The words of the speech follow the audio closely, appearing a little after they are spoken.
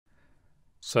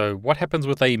So what happens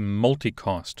with a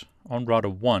multicast? On router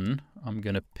 1, I'm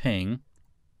going to ping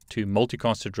to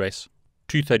multicast address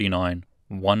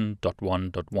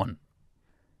 239.1.1.1.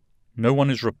 No one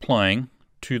is replying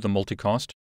to the multicast.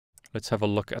 Let's have a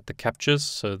look at the captures.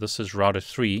 So this is router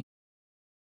 3.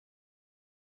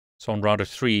 So on router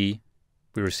 3,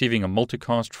 we're receiving a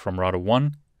multicast from router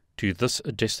 1 to this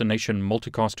destination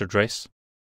multicast address.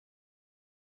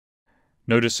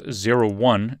 Notice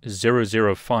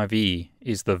 01005E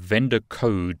is the vendor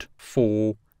code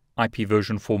for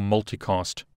IPv4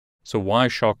 multicast. So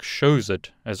Wireshark shows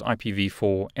it as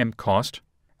IPv4 mcast,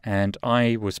 and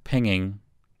I was pinging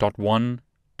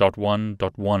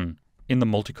 .1.1.1 in the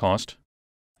multicast.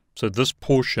 So this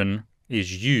portion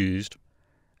is used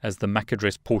as the MAC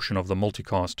address portion of the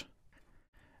multicast.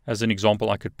 As an example,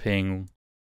 I could ping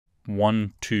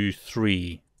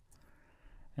 123,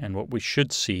 and what we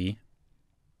should see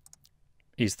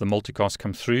is the multicast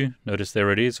come through. Notice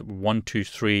there it is,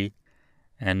 123,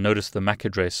 and notice the MAC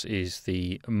address is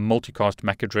the multicast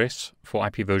MAC address for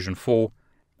IPv4,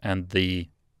 and the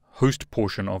host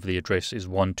portion of the address is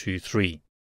 123.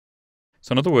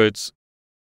 So in other words,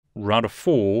 router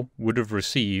 4 would have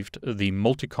received the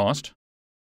multicast.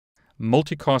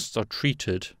 Multicasts are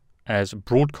treated as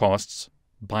broadcasts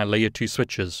by layer 2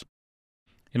 switches.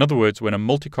 In other words, when a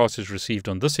multicast is received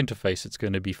on this interface, it's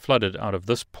going to be flooded out of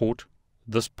this port,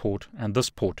 and this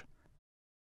port.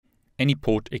 Any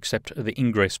port except the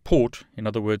ingress port, in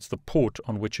other words, the port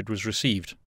on which it was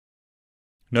received.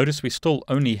 Notice we still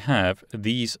only have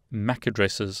these MAC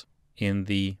addresses in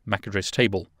the MAC address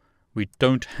table. We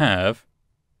don't have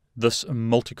this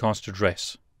multicast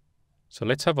address. So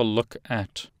let's have a look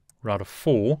at router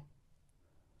 4.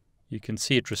 You can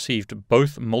see it received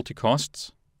both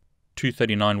multicasts,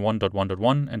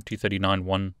 239.1.1.1 and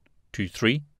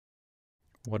 239.1.2.3.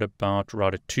 What about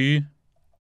router 2?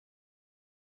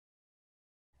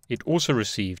 It also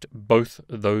received both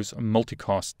those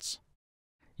multicasts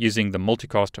using the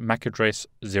multicast MAC address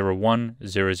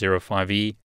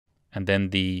 01005E, and then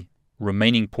the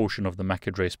remaining portion of the MAC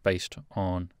address based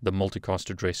on the multicast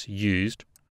address used.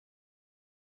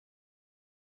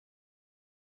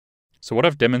 So what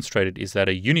I've demonstrated is that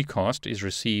a unicast is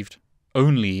received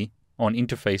only on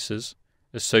interfaces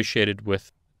associated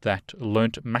with that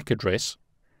learnt MAC address.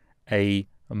 A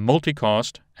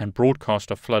multicast and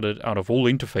broadcast are flooded out of all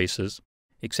interfaces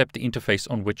except the interface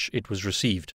on which it was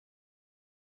received.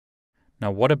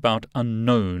 Now what about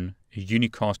unknown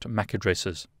unicast MAC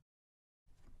addresses?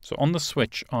 So on the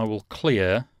switch, I will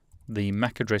clear the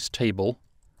MAC address table,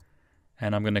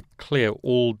 and I'm going to clear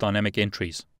all dynamic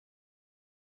entries.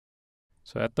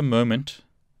 So at the moment,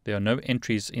 there are no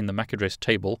entries in the MAC address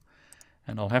table,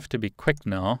 and I'll have to be quick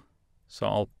now. So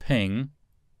I'll ping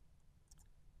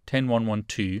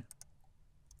 10.1.1.2.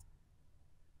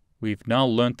 We've now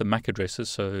learnt the MAC addresses,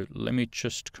 so let me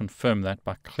just confirm that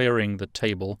by clearing the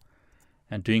table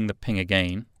and doing the ping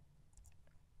again.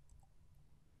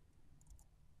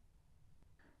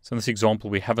 So in this example,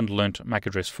 we haven't learnt MAC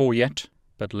address 4 yet,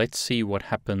 but let's see what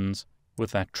happens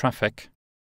with that traffic.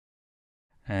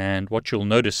 And what you'll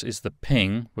notice is the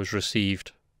ping was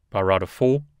received by router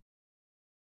 4.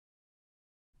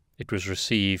 It was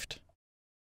received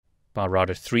by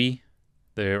router 3.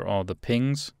 There are the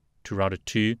pings to router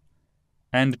 2.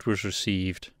 And it was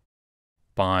received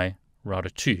by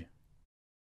router 2.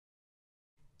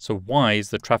 So why is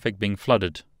the traffic being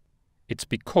flooded? It's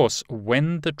because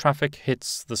when the traffic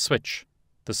hits the switch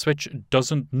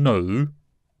doesn't know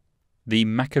the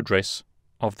MAC address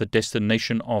of the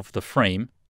destination of the frame.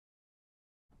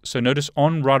 So notice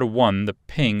on router 1, the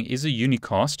ping is a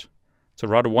unicast. So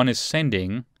router 1 is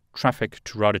sending traffic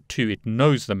to router 2. It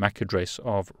knows the MAC address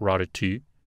of router 2.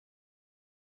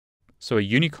 So a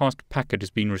unicast packet is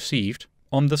being received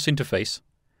on this interface,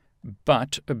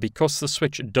 but because the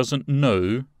switch doesn't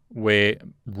know where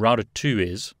router 2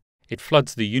 is, it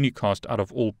floods the unicast out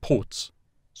of all ports.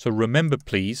 So remember,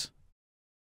 please,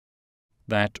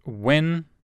 that when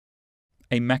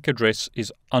a MAC address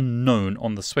is unknown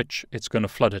on the switch, it's going to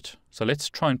flood it. So let's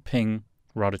try and ping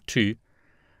router 2.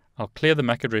 I'll clear the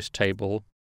MAC address table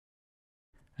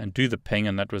and do the ping,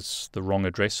 and that was the wrong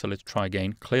address, so let's try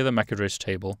again. Clear the MAC address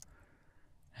table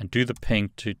and do the ping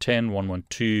to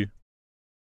 10.1.1.2.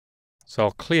 So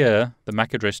I'll clear the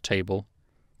MAC address table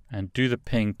and do the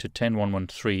ping to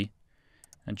 10.1.1.3,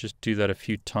 and just do that a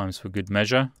few times for good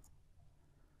measure.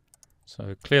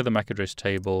 So clear the MAC address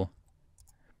table,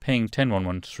 ping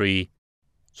 10.1.1.3.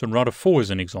 So in router 4 as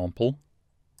an example,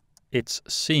 it's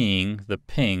seeing the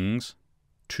pings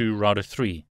to router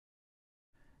 3.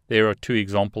 There are 2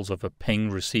 examples of a ping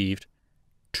received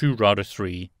to router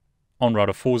 3 on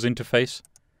router 4's interface.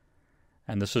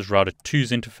 and this is router 2's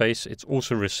interface. It's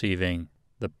also receiving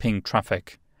the ping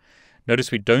traffic. Notice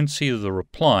we don't see the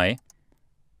reply,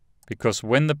 because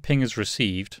when the ping is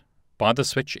received by the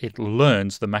switch, it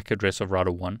learns the MAC address of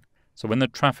router 1. So when the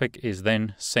traffic is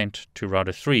then sent to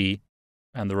router 3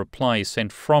 and the reply is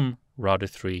sent from router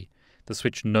 3, the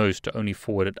switch knows to only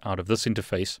forward it out of this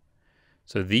interface.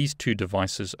 So these two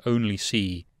devices only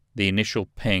see the initial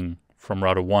ping from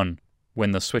router 1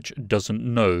 when the switch doesn't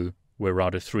know where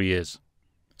router 3 is.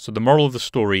 So the moral of the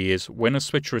story is, when a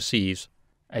switch receives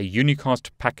a unicast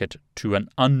packet to an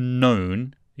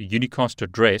unknown unicast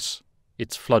address,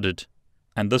 it's flooded.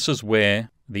 And this is where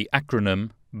the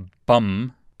acronym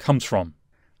BUM comes from.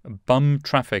 BUM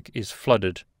traffic is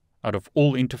flooded out of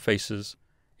all interfaces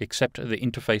except the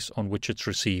interface on which it's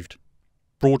received.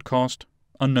 Broadcast,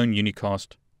 unknown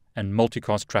unicast, and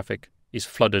multicast traffic is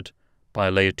flooded by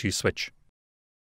a layer 2 switch.